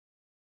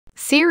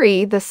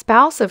Siri, the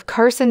spouse of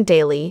Carson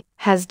Daly,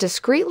 has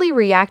discreetly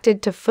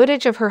reacted to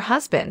footage of her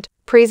husband,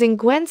 praising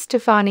Gwen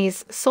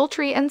Stefani's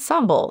sultry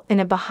ensemble in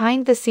a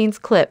behind-the-scenes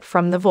clip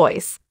from The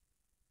Voice.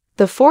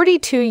 The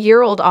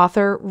 42-year-old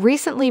author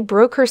recently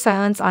broke her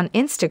silence on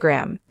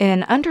Instagram in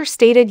an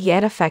understated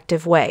yet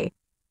effective way.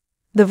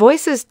 The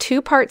Voice's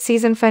two-part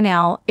season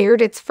finale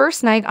aired its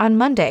first night on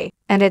Monday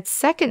and its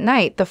second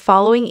night the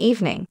following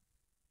evening.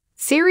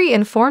 Siri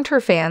informed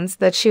her fans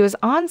that she was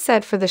on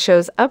set for the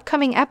show's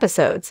upcoming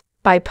episodes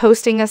by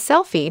posting a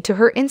selfie to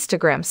her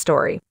Instagram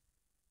story.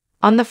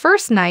 On the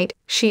first night,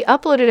 she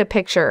uploaded a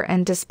picture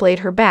and displayed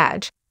her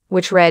badge,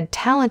 which read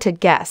 "Talented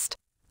Guest,"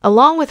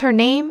 along with her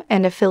name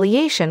and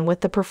affiliation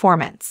with the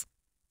performance.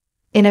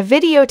 In a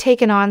video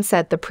taken on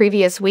set the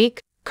previous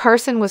week,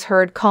 Carson was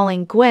heard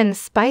calling Gwen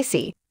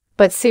spicy,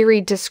 but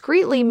Siri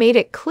discreetly made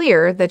it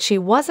clear that she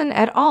wasn't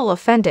at all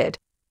offended.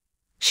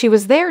 She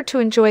was there to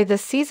enjoy the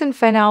season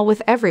finale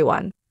with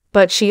everyone,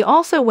 but she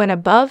also went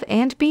above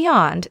and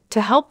beyond to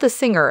help the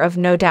singer of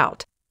No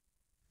Doubt.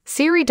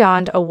 Siri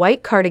donned a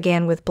white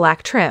cardigan with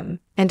black trim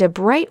and a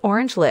bright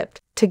orange lip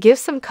to give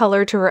some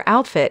color to her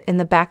outfit in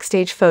the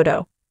backstage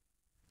photo.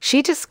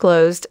 She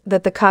disclosed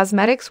that the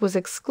cosmetics was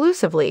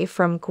exclusively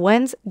from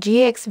Gwen's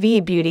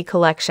GXV beauty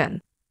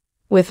collection.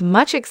 With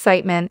much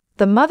excitement,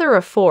 the mother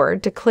of four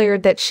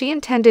declared that she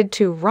intended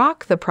to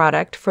rock the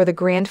product for the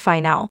grand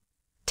finale,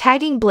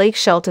 tagging Blake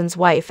Shelton's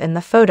wife in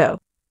the photo.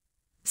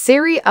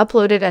 Siri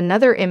uploaded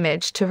another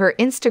image to her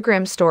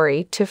Instagram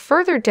story to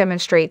further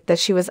demonstrate that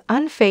she was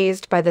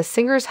unfazed by the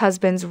singer's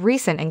husband's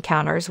recent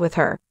encounters with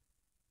her.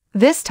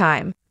 This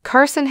time,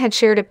 Carson had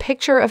shared a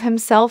picture of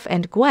himself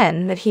and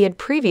Gwen that he had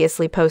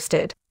previously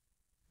posted.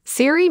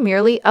 Siri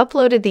merely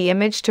uploaded the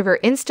image to her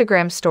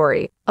Instagram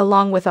story,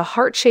 along with a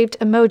heart-shaped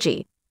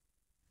emoji.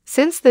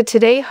 Since the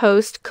Today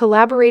host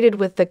collaborated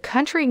with the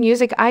country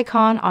music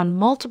icon on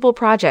multiple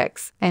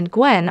projects and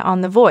Gwen on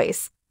The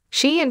Voice,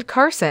 she and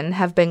Carson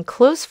have been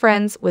close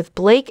friends with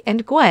Blake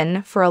and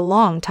Gwen for a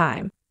long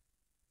time.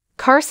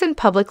 Carson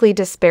publicly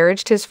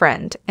disparaged his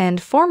friend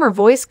and former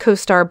Voice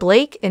co-star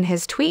Blake in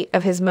his tweet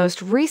of his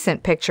most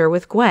recent picture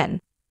with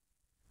Gwen.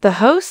 The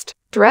host,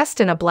 dressed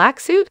in a black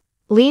suit,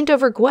 leaned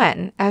over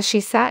Gwen as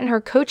she sat in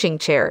her coaching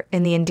chair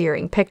in the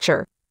endearing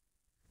picture.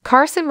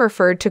 Carson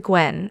referred to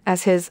Gwen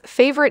as his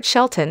favorite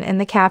Shelton in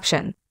the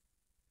caption.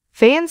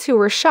 Fans who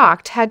were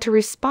shocked had to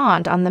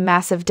respond on the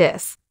massive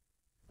diss.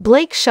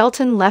 Blake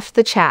Shelton left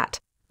the chat.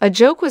 A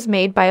joke was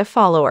made by a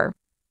follower.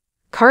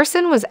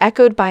 Carson was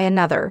echoed by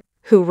another,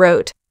 who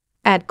wrote,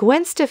 "At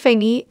Gwen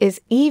Stefani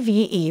is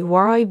EVERYVODW's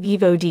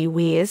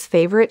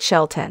favorite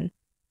Shelton."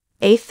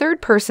 A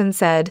third person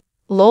said,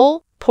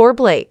 "Lol, poor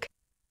Blake."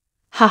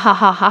 "Ha ha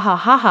ha ha ha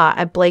ha ha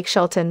at Blake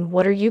Shelton,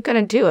 what are you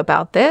gonna do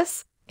about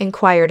this?"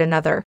 inquired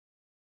another.